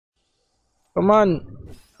Come on.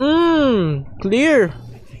 Clear.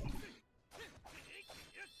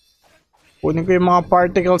 Kunin ko yung mga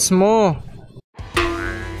particles mo.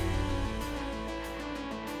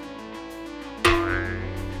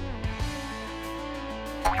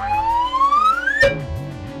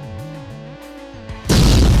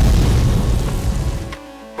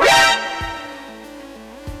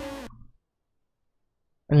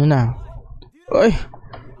 Ano na? Oy!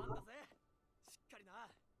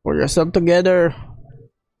 Pull yourself together.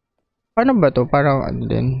 Ano ba to? Parang ano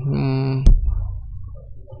din.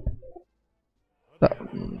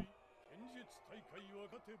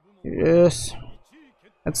 Yes.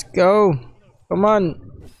 Let's go. Come on.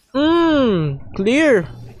 Clear.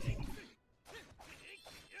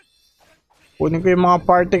 Kunin ko yung mga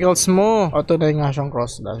particles mo. O, tunay nga siyang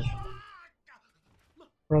cross dash.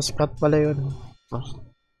 Cross cut pala yun.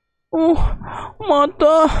 Oh,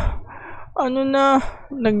 mata. Ano na?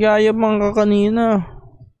 Nagyayabang ka kanina.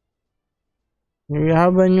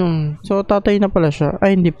 Nagyayaban yung. So, tatay na pala siya.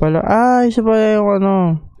 Ay, hindi pala. Ay, siya pala yung ano.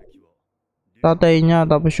 Tatay niya.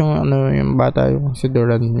 Tapos yung ano, yung bata, yung si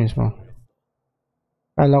Duran mismo.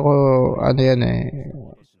 Kala ko, ano yan eh.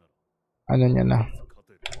 Ano niya na.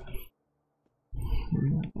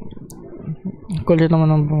 Kulit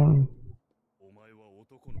naman ang buwan.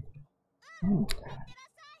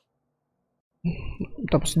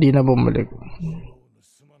 Tapos di na bumalik.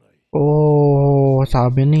 Oh,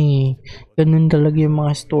 sabi ni. Ganun talaga yung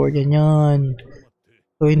mga storya niyan.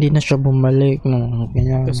 So, hindi na siya bumalik. No?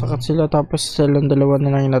 Ganyan. Kasakat sila tapos silang dalawa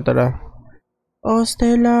na lang yung natara. Oh,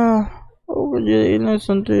 Stella. Oh,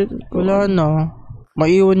 innocent. Wala na.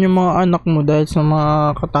 Maiwan yung mga anak mo dahil sa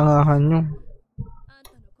mga katangahan nyo.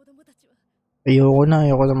 Ayoko na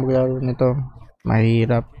maglaro nito.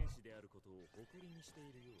 Mahirap.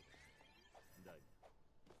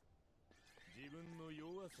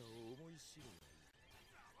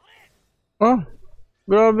 Oh,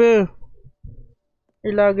 grabe.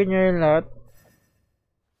 Ilagay niya yung lahat.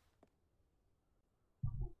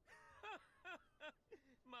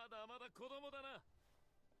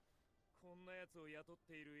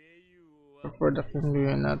 Product can do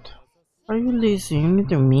not. Are you listening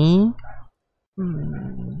to me?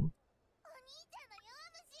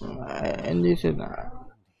 And this is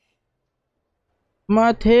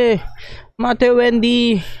Mate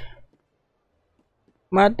Wendy.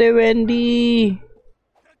 Mate Wendy.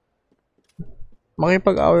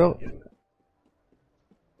 Makipag-away.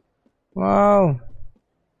 Wow.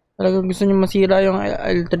 Talagang gusto niyo masira yung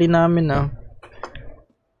L3 namin ah.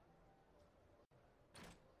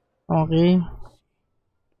 Okay.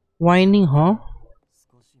 Whining, huh?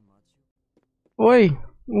 Oy,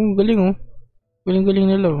 galing oh. Galing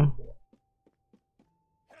nila oh.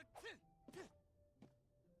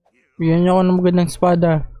 Bigyan niyo ako ng magandang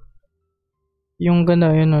espada. Yung ganda,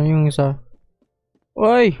 yun oh, yung isa.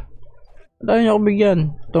 Oy! Dahil niyo ako bigyan.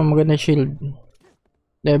 Ito, maganda shield.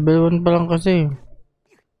 Level 1 pa lang kasi.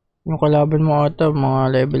 Yung kalaban mo ata, mga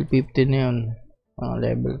level 15 na yun. Mga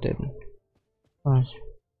level 10. Ah.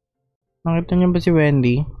 Nakita niyo ba si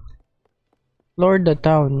Wendy? Lord the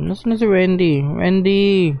town. Nasaan na si Wendy?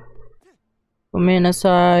 Wendy!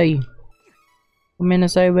 Kumenasay!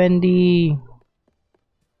 Kumenasay, Wendy!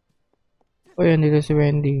 O yan, dito si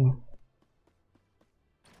Wendy.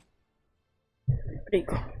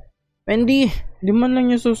 Rico. Wendy! Di man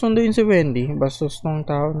lang yung susunduin si Wendy. Bastos ng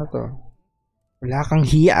tao na to. Wala kang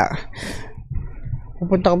hiya.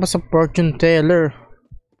 Pupunta ka ba sa fortune teller?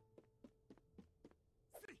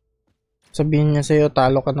 Sabihin niya sa'yo,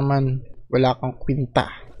 talo ka naman. Wala kang kwinta.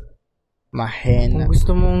 Mahena. Kung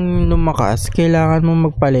gusto mong lumakas, kailangan mong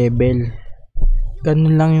magpa-level.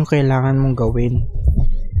 Ganun lang yung kailangan mong gawin.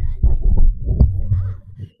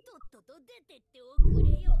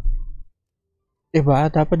 Diba?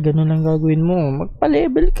 Dapat ganun lang gagawin mo.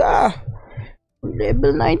 Magpa-level ka.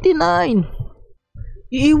 Level 99.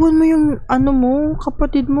 Iiwan mo yung ano mo,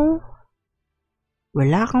 kapatid mo.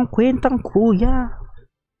 Wala kang kwentang kuya.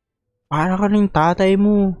 Para ka rin tatay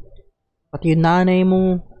mo. Pati yung nanay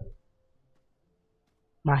mo.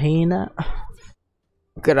 Mahina.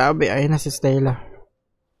 Grabe, ayun na si Stella.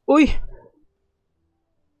 Uy!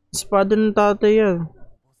 Espada ng tatay yan.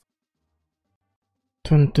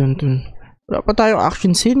 Tun. Wala pa tayong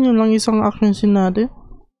action scene. Yun lang isang action scene natin.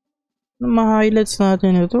 Ma-highlights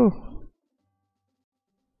natin ito.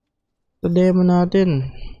 Sa demo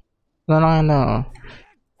natin. Wala lang na.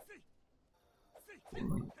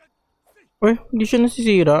 Uy, hindi siya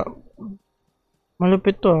nasisira.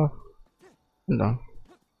 Malupit to ah. Ano?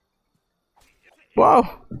 Wow!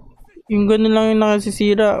 Yung ganun lang yung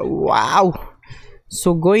nakasisira. Wow!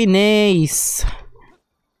 Sugoy nice!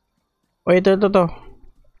 Wait, ito.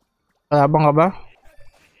 Kalabang ka ba?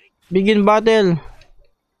 Begin battle.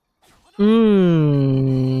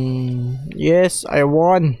 Yes, I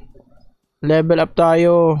won. Level up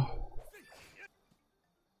tayo.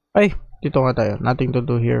 Ay, dito nga tayo. Nothing to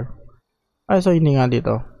do here. Ay, so hindi nga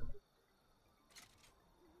dito.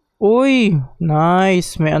 Uy,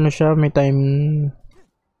 nice. May ano siya, may time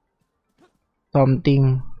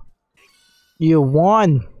something. You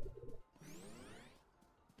won.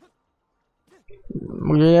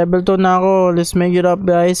 Mag-level 2 na ako. Let's make it up,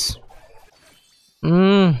 guys.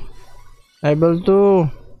 Level 2.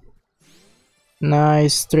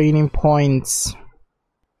 Nice training points.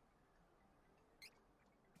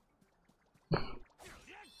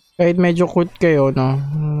 Kahit medyo quit kayo, no?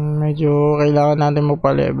 Medyo kailangan natin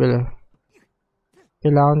magpa-level.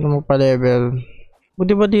 Kailangan ko magpa-level.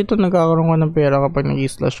 Buti ba dito nagkakaroon ka ng pera kapag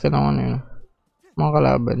nag-slash ka ng ano yun? Mga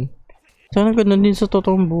kalaban. Sana ganun din sa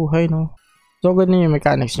totoong buhay, no? So, ganun yung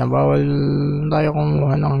mechanics niya. Bawal tayo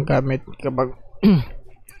kumuha ng gamit kapag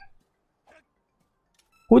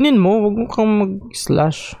kunin mo, wag mo kang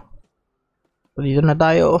mag-slash. So, dito na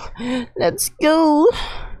tayo. Let's go!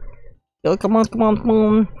 Yo, come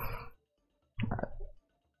on.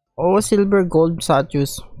 Oh, silver, gold,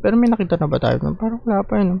 statues. Pero may nakita na ba tayo? Parang wala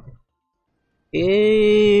pa yun.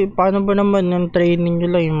 Paano ba naman yung training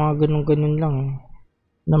nila? Yung mga ganun-ganun lang.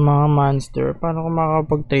 Na mga monster. Paano kung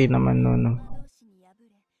makakapag-train naman no?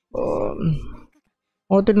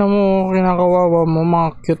 Tignan mo, kinakawawa mo mga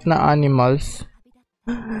cute na animals.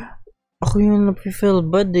 Ako yung napifeel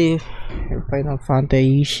bad eh. Final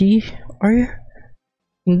Fantasy? Or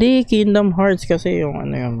hindi, Kingdom Hearts kasi yung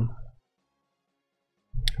ano yun.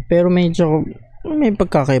 Pero medyo may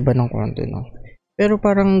pagkakaiba ng konti, no? Pero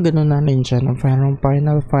parang gano'n na rin siya, no? Parang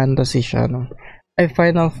Final Fantasy siya, no? Ay,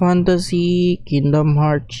 Final Fantasy, Kingdom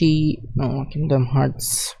Hearts, no? Kingdom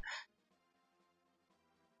Hearts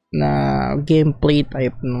na gameplay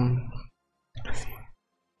type, no?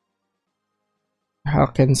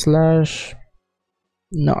 Hack and slash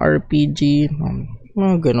na RPG, no?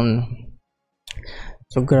 Mga gano'n.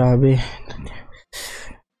 So, grabe.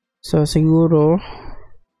 So, siguro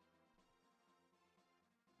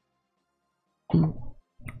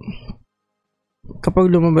kapag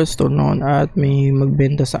lumabas to noon at may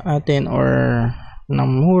magbenta sa atin or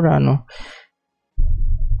ng mura, no,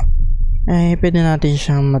 ay pwede natin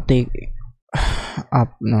siyang matake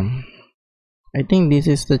up, no. I think this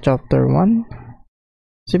is the chapter 1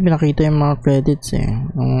 kasi pinakita yung mga credits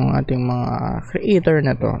ng ating mga creator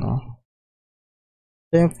na to, no.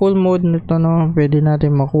 So, yung full mode nito, no, pwede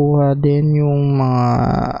natin makuha din yung mga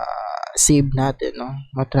save natin, no,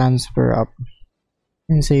 ma-transfer up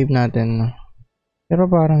yung save natin, no. Pero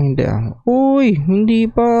parang hindi Uy,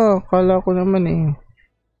 hindi pa. Kala ko naman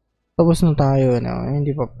tapos na tayo, no?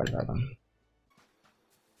 Hindi pa pala.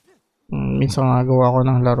 Minsan nga gawa ko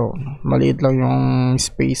ng laro. Maliit lang yung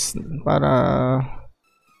space para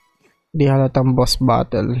di halatang boss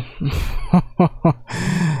battle.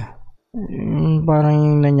 Parang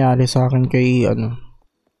yung nangyari sa akin kay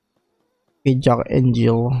kay Jack and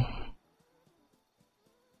Jill.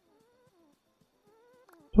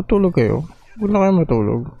 Tutulog kayo? Huwag na kayo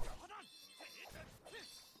matulog.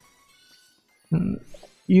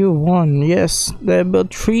 You won. Yes. Level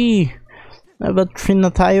 3. Level 3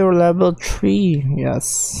 na tayo. Level 3.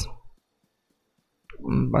 Yes.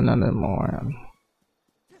 Banana mo yan.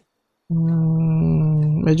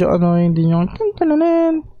 Medyo annoying din yung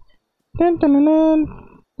tantananan.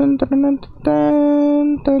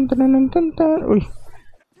 Uy.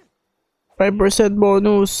 5%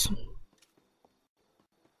 bonus.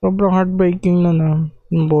 Sobrang heartbreaking na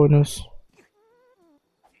yung bonus.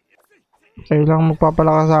 Kayo lang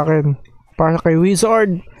magpapalakas sa akin. Para kay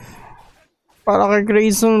Wizard. Para kay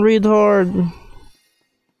Grayson Wizard.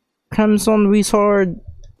 Crimson Wizard.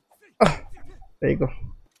 There you go.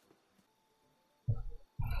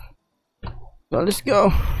 So let's go.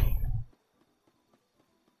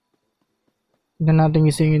 Hindi natin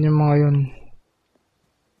isingin yung mga yun.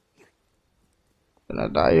 Ito na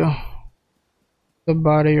tayo. The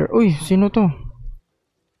barrier. Uy, sino to?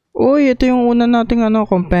 Uy, ito yung una nating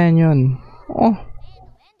companion. Oh.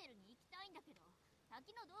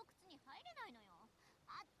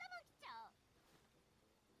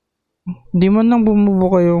 Di man lang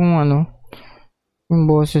bumubuka yung yung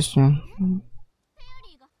boses niya.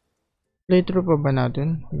 Playthrough pa ba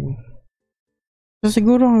natin? So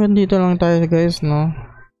siguro hanggang dito lang tayo, guys, no?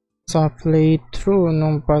 Sa playthrough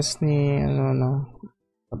nung past ni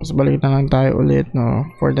tapos balik na lang tayo ulit, no,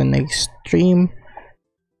 for the next stream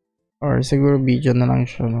or siguro video na lang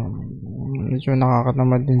siya, no. Medyo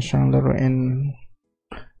nakakatamad din siyang laruin.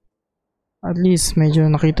 At least medyo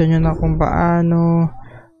nakita nyo na kung paano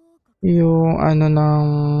yung ano ng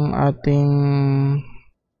ating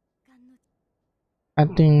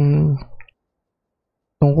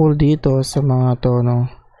tungkol dito sa mga tono.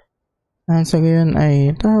 At sa gayon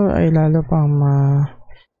ay tayo ay lalo pang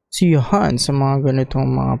masiyahan sa mga ganitong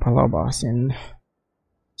mga palabasin.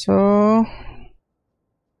 So,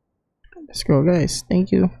 let's go guys. Thank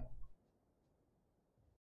you.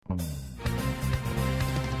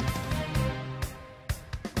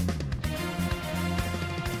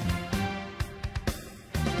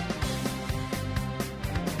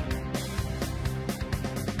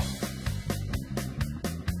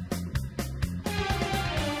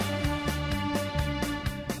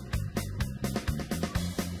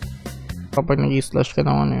 Kapag nag-slash ka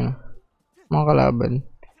ng ano yun, mga kalaban.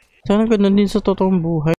 Sana ganun din sa totoong buhay.